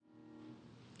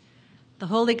The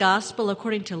Holy Gospel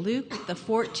according to Luke, the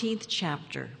 14th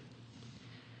chapter.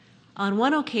 On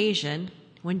one occasion,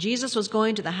 when Jesus was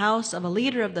going to the house of a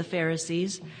leader of the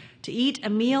Pharisees to eat a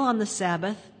meal on the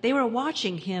Sabbath, they were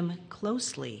watching him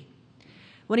closely.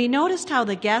 When he noticed how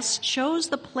the guests chose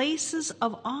the places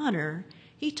of honor,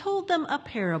 he told them a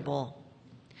parable.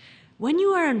 When you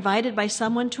are invited by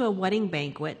someone to a wedding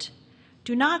banquet,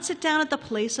 do not sit down at the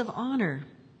place of honor,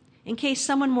 in case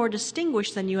someone more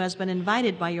distinguished than you has been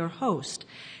invited by your host,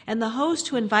 and the host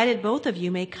who invited both of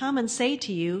you may come and say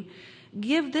to you,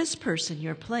 "Give this person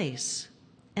your place."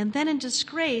 And then in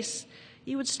disgrace,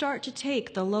 you would start to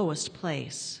take the lowest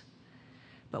place.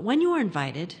 But when you are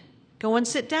invited, go and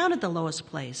sit down at the lowest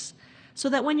place, so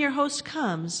that when your host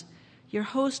comes, your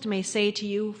host may say to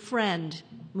you, "Friend,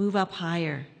 move up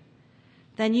higher."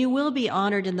 Then you will be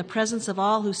honored in the presence of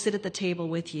all who sit at the table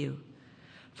with you.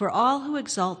 For all who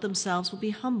exalt themselves will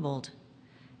be humbled,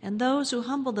 and those who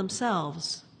humble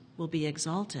themselves will be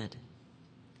exalted.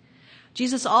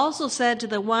 Jesus also said to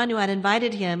the one who had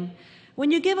invited him,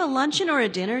 "When you give a luncheon or a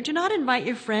dinner, do not invite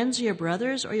your friends or your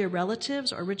brothers or your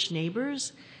relatives or rich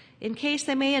neighbors, in case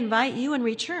they may invite you in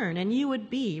return, and you would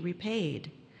be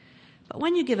repaid. But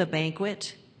when you give a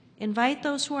banquet, invite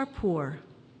those who are poor,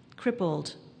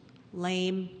 crippled,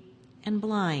 lame, and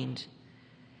blind,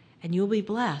 and you will be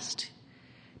blessed,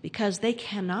 because they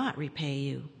cannot repay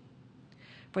you,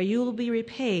 for you will be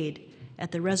repaid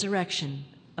at the resurrection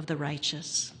of the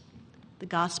righteous." The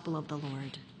Gospel of the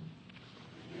Lord.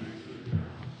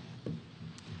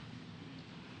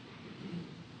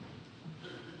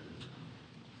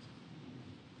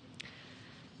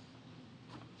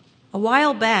 A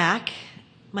while back,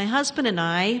 my husband and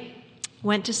I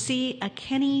went to see a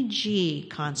Kenny G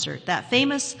concert, that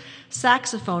famous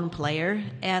saxophone player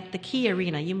at the Key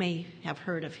Arena. You may have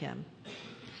heard of him.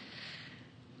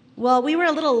 Well, we were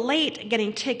a little late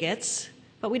getting tickets,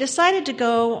 but we decided to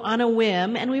go on a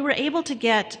whim, and we were able to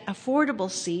get affordable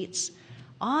seats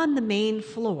on the main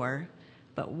floor,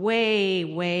 but way,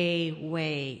 way,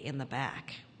 way in the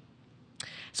back.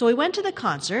 So we went to the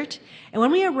concert, and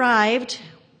when we arrived,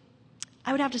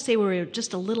 I would have to say we were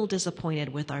just a little disappointed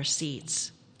with our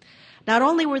seats. Not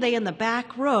only were they in the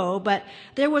back row, but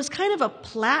there was kind of a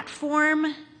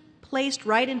platform placed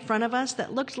right in front of us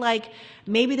that looked like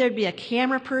maybe there'd be a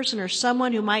camera person or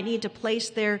someone who might need to place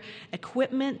their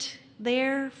equipment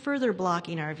there, further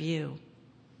blocking our view.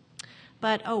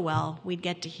 But oh well, we'd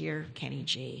get to hear Kenny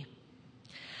G.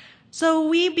 So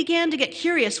we began to get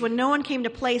curious when no one came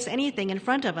to place anything in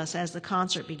front of us as the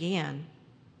concert began.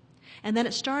 And then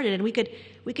it started, and we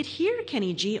could hear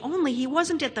Kenny G, only he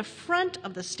wasn't at the front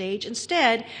of the stage.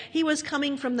 Instead, he was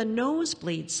coming from the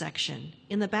nosebleed section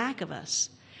in the back of us.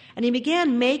 And he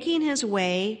began making his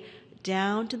way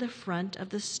down to the front of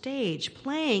the stage,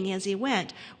 playing as he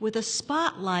went, with a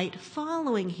spotlight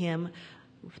following him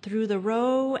through the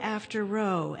row after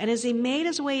row. And as he made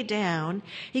his way down,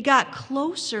 he got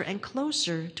closer and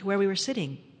closer to where we were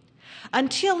sitting,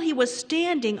 until he was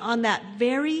standing on that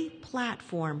very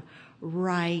platform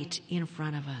right in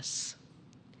front of us.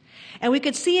 And we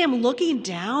could see him looking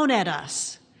down at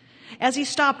us as he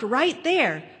stopped right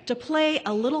there to play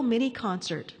a little mini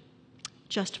concert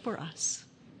just for us.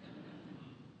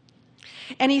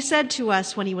 And he said to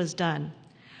us when he was done,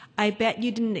 "I bet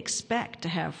you didn't expect to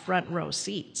have front row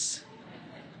seats."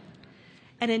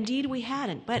 And indeed we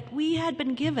hadn't, but we had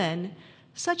been given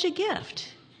such a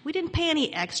gift. We didn't pay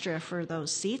any extra for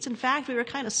those seats. In fact, we were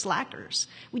kind of slackers.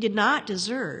 We did not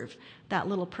deserve that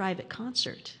little private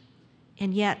concert.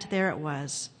 And yet there it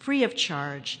was, free of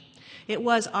charge. It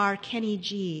was our Kenny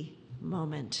G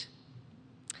moment.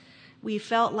 We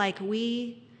felt like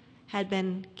we had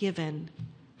been given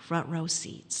front row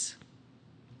seats.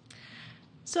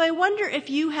 So I wonder if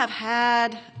you have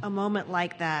had a moment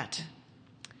like that,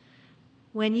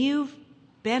 when you've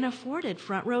been afforded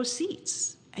front row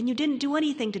seats and you didn't do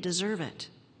anything to deserve it.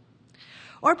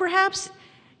 Or perhaps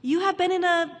you have been in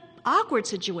an awkward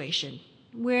situation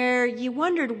where you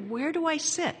wondered, where do I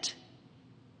sit?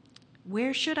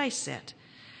 Where should I sit?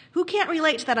 Who can't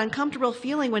relate to that uncomfortable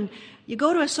feeling when you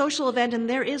go to a social event and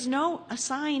there is no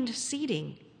assigned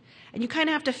seating? And you kind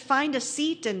of have to find a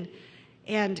seat, and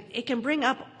it can bring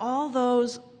up all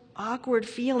those awkward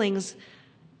feelings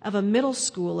of a middle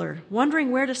schooler, wondering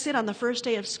where to sit on the first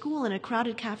day of school in a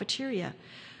crowded cafeteria,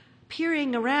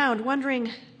 peering around,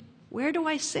 wondering, where do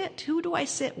I sit? Who do I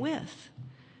sit with?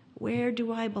 Where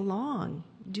do I belong?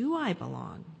 Do I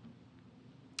belong?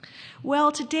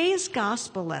 Well, today's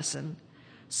gospel lesson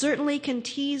certainly can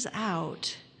tease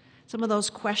out some of those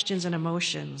questions and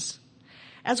emotions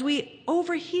as we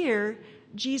overhear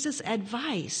Jesus'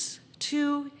 advice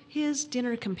to his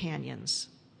dinner companions.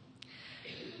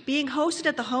 Being hosted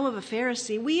at the home of a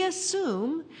Pharisee, we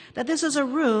assume that this is a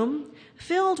room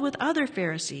filled with other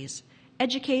Pharisees,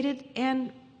 educated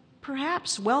and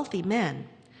perhaps wealthy men.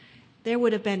 There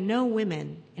would have been no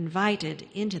women invited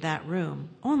into that room,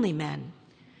 only men.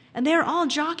 And they are all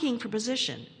jockeying for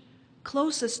position,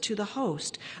 closest to the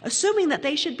host, assuming that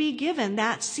they should be given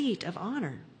that seat of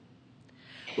honor.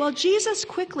 Well, Jesus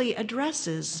quickly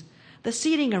addresses the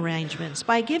seating arrangements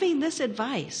by giving this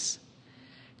advice: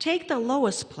 take the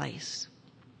lowest place.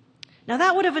 Now,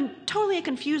 that would have totally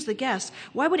confused the guests.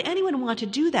 Why would anyone want to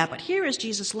do that? But here is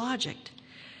Jesus' logic.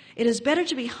 It is better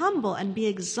to be humble and be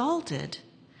exalted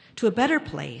to a better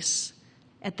place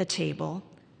at the table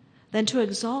than to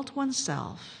exalt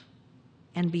oneself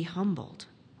and be humbled.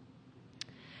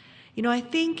 You know, I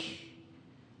think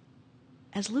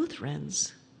as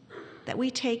Lutherans that we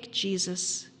take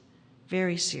Jesus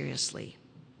very seriously,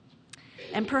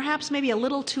 and perhaps maybe a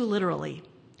little too literally.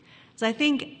 As I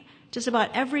think just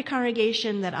about every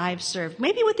congregation that I've served,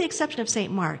 maybe with the exception of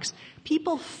St. Mark's,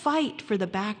 people fight for the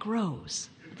back rows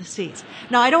of the seats.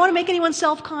 Now, I don't want to make anyone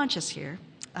self-conscious here.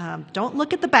 Don't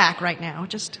look at the back right now.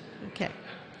 Okay.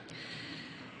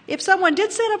 If someone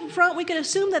did sit up front, we could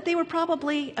assume that they were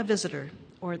probably a visitor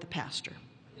or the pastor.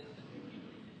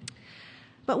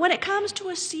 But when it comes to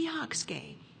a Seahawks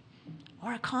game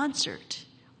or a concert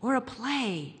or a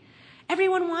play,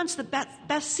 everyone wants the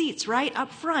best seats right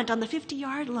up front on the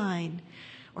 50-yard line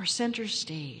or center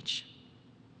stage.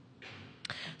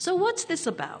 So what's this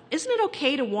about? Isn't it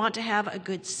okay to want to have a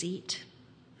good seat?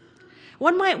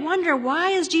 One might wonder, why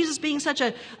is Jesus being such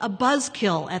a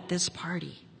buzzkill at this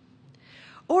party?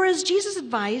 Or is Jesus'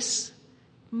 advice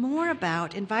more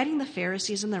about inviting the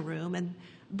Pharisees in the room and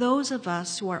those of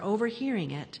us who are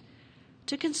overhearing it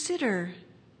to consider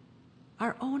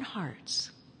our own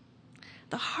hearts?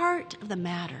 The heart of the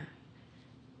matter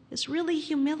is really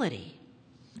humility,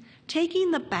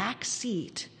 taking the back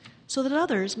seat so that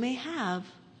others may have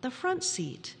the front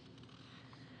seat.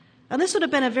 And this would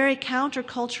have been a very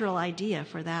countercultural idea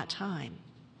for that time.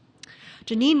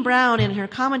 Janine Brown, in her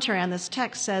commentary on this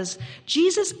text, says,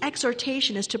 Jesus'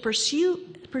 exhortation is to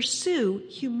pursue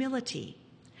humility,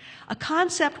 a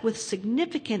concept with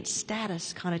significant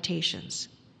status connotations.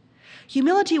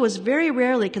 Humility was very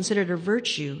rarely considered a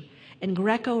virtue in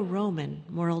Greco-Roman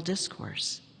moral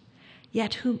discourse.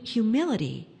 Yet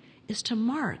humility is to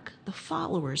mark the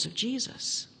followers of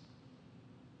Jesus.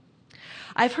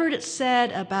 I've heard it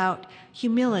said about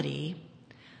humility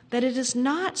that it is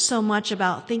not so much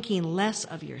about thinking less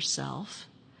of yourself,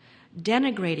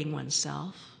 denigrating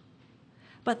oneself,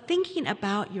 but thinking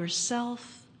about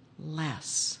yourself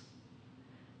less,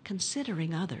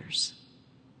 considering others.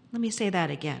 Let me say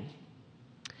that again.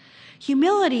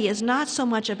 Humility is not so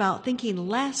much about thinking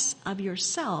less of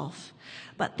yourself,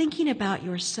 but thinking about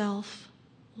yourself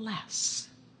less.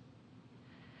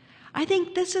 I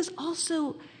think this is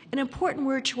also an important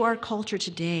word to our culture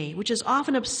today, which is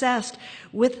often obsessed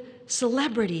with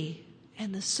celebrity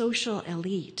and the social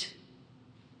elite.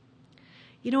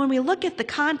 You know, when we look at the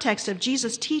context of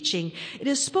Jesus' teaching, it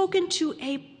is spoken to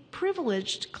a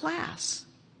privileged class.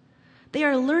 They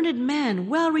are learned men,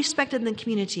 well respected in the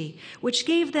community, which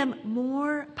gave them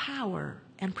more power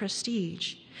and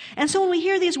prestige. And so when we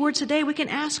hear these words today, we can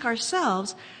ask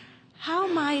ourselves, how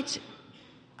might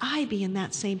I be in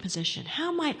that same position?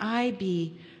 How might I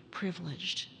be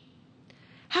privileged?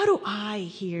 How do I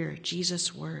hear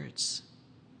Jesus' words?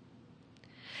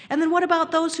 And then what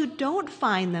about those who don't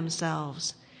find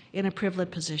themselves in a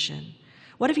privileged position?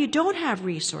 What if you don't have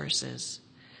resources?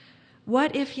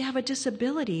 What if you have a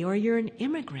disability, or you're an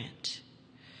immigrant,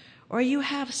 or you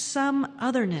have some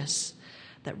otherness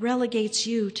that relegates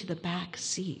you to the back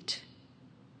seat?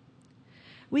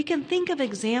 We can think of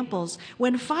examples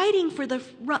when fighting for the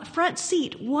front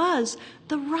seat was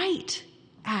the right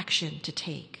action to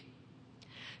take.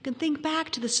 You can think back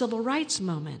to the civil rights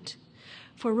movement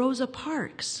for Rosa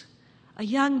Parks, a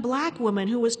young black woman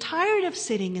who was tired of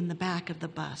sitting in the back of the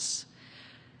bus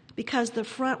because the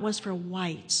front was for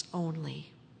whites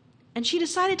only. And she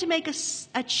decided to make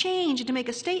a change and to make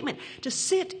a statement to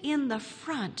sit in the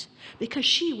front because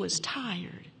she was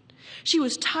tired. She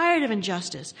was tired of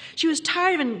injustice. She was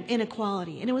tired of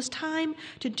inequality. And it was time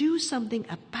to do something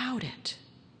about it.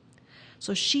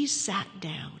 So she sat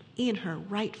down in her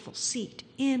rightful seat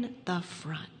in the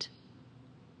front.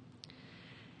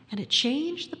 And it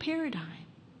changed the paradigm.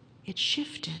 It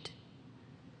shifted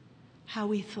how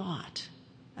we thought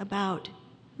about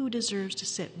who deserves to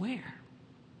sit where.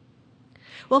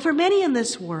 Well, for many in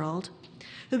this world,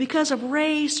 who because of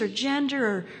race or gender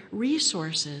or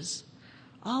resources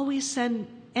always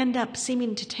end up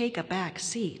seeming to take a back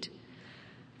seat.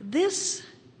 This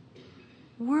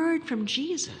word from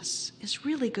Jesus is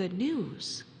really good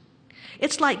news.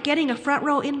 It's like getting a front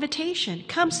row invitation.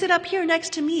 Come sit up here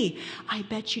next to me. I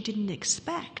bet you didn't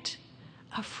expect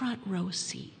a front row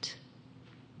seat.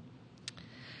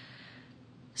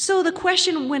 So the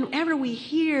question whenever we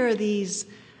hear these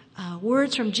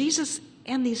words from Jesus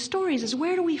and these stories is,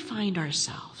 where do we find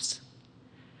ourselves?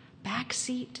 Back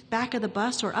seat, back of the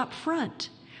bus, or up front,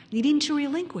 needing to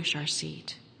relinquish our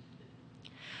seat?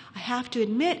 I have to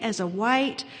admit, as a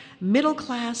white,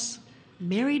 middle-class,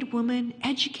 married woman,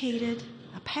 educated,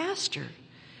 a pastor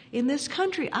in this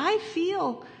country, I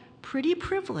feel pretty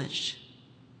privileged.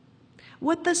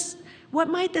 What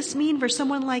might this mean for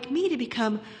someone like me to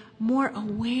become more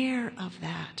aware of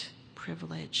that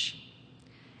privilege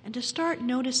and to start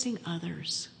noticing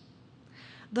others,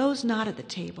 those not at the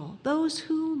table, those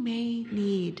who may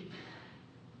need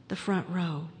the front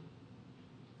row?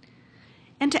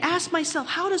 And to ask myself,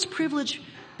 how does privilege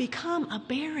become a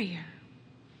barrier?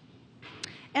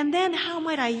 And then how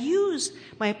might I use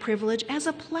my privilege as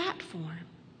a platform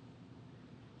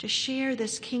to share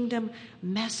this kingdom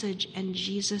message and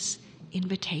Jesus'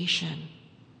 invitation?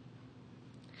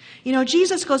 You know,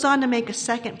 Jesus goes on to make a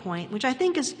second point, which I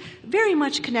think is very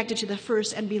much connected to the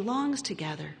first and belongs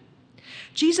together.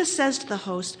 Jesus says to the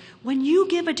host, when you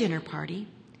give a dinner party,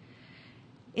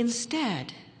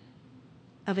 instead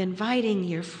of inviting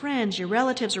your friends, your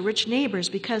relatives, or rich neighbors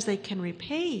because they can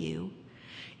repay you,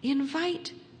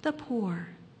 invite the poor,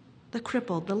 the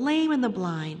crippled, the lame, and the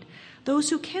blind, those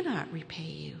who cannot repay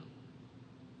you.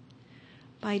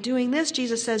 By doing this,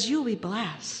 Jesus says, you'll be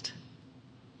blessed.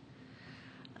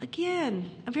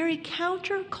 Again, a very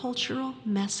countercultural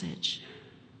message.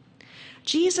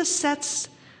 Jesus sets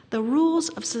the rules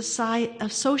of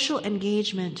social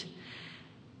engagement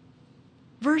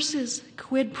versus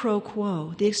quid pro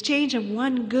quo, the exchange of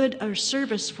one good or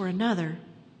service for another.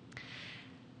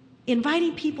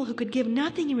 Inviting people who could give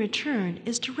nothing in return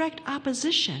is direct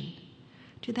opposition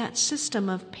to that system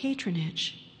of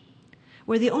patronage,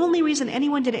 where the only reason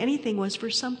anyone did anything was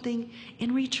for something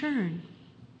in return.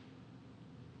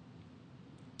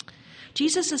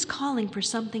 Jesus is calling for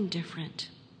something different,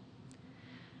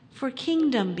 for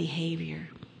kingdom behavior,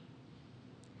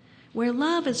 where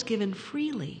love is given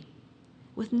freely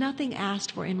with nothing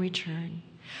asked for in return,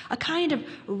 a kind of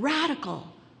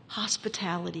radical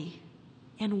hospitality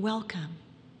and welcome.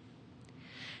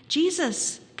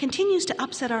 Jesus continues to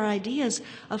upset our ideas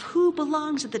of who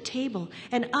belongs at the table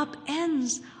and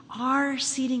upends our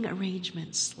seating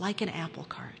arrangements like an apple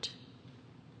cart.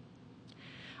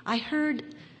 I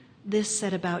heard this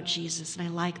said about Jesus, and I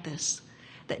like this,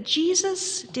 that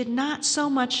Jesus did not so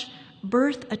much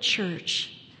birth a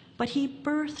church, but he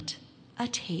birthed a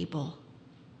table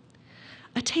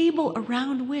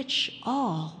around which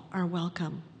all are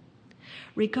welcome,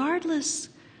 regardless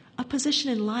of position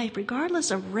in life,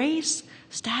 regardless of race,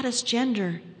 status,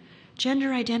 gender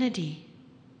identity,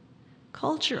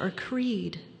 culture or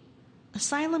creed,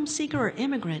 asylum seeker or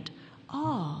immigrant,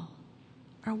 all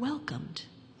are welcomed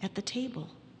at the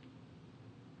table.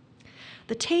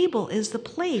 The table is the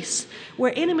place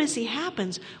where intimacy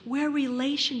happens, where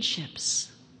relationships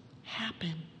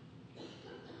happen.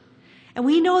 And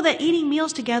we know that eating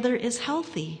meals together is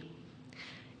healthy.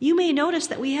 You may notice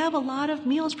that we have a lot of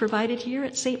meals provided here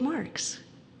at St. Mark's.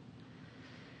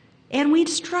 And we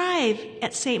strive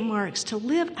at St. Mark's to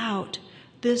live out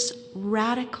this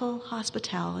radical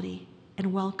hospitality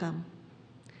and welcome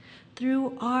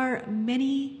through our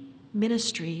many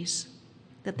ministries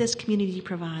that this community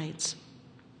provides.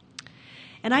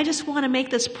 And I just want to make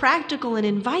this practical and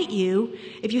invite you,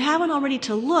 if you haven't already,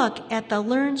 to look at the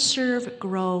Learn, Serve,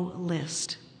 Grow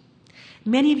list.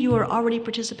 Many of you are already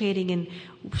participating in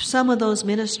some of those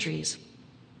ministries.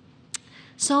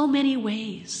 So many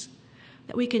ways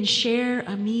that we can share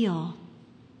a meal,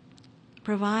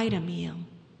 provide a meal.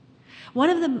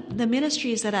 One of the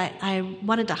ministries that I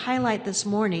wanted to highlight this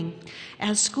morning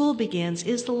as school begins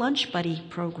is the Lunch Buddy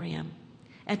program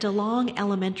at DeLong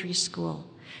Elementary School.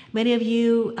 Many of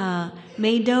you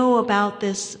may know about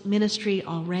this ministry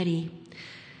already.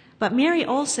 But Mary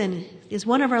Olson is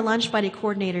one of our Lunch Buddy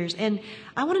coordinators, and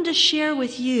I wanted to share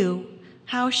with you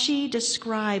how she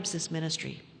describes this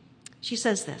ministry. She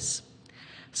says this: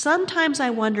 sometimes I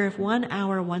wonder if 1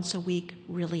 hour once a week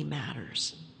really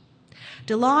matters.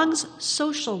 DeLong's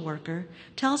social worker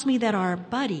tells me that our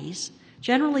buddies,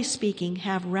 generally speaking,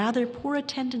 have rather poor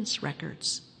attendance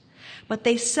records, but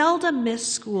they seldom miss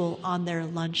school on their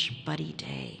Lunch Buddy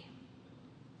day.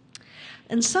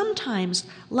 And sometimes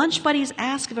lunch buddies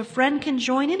ask if a friend can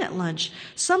join in at lunch.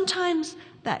 Sometimes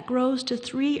that grows to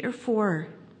 3 or 4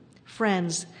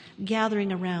 friends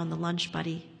gathering around the lunch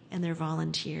buddy and their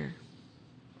volunteer.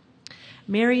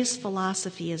 Mary's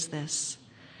philosophy is this: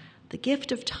 the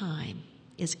gift of time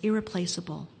is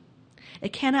irreplaceable.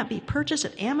 It cannot be purchased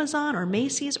at Amazon or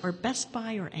Macy's or Best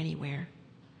Buy or anywhere.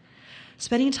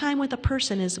 Spending time with a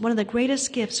person is one of the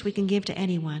greatest gifts we can give to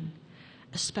anyone,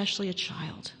 especially a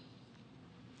child.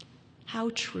 How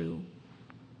true.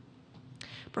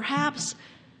 Perhaps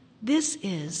this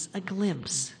is a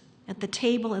glimpse at the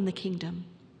table in the kingdom,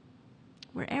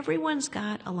 where everyone's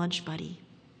got a lunch buddy,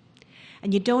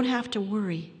 and you don't have to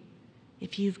worry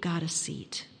if you've got a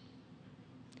seat.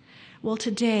 Well,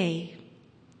 today,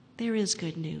 there is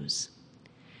good news.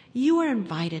 You are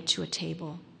invited to a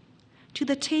table, to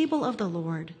the table of the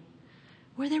Lord,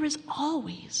 where there is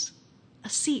always a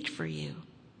seat for you,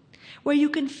 where you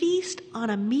can feast on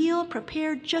a meal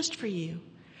prepared just for you,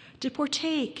 to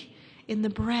partake in the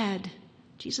bread,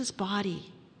 Jesus'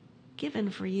 body, given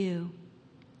for you,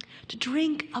 to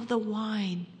drink of the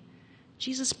wine,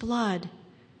 Jesus' blood,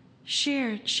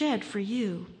 shed for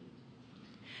you.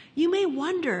 You may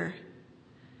wonder,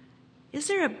 is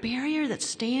there a barrier that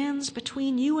stands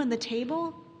between you and the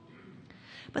table?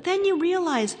 But then you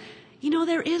realize,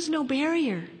 there is no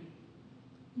barrier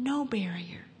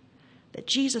that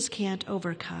Jesus can't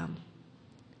overcome.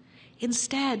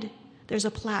 Instead, there's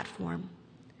a platform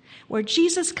where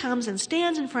Jesus comes and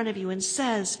stands in front of you and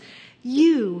says,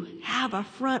 you have a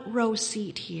front row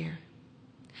seat here.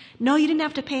 No, you didn't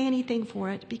have to pay anything for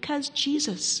it because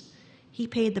Jesus, he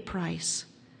paid the price.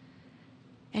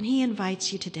 And he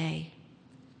invites you today.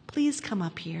 Please come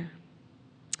up here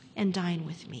and dine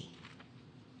with me.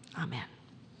 Amen.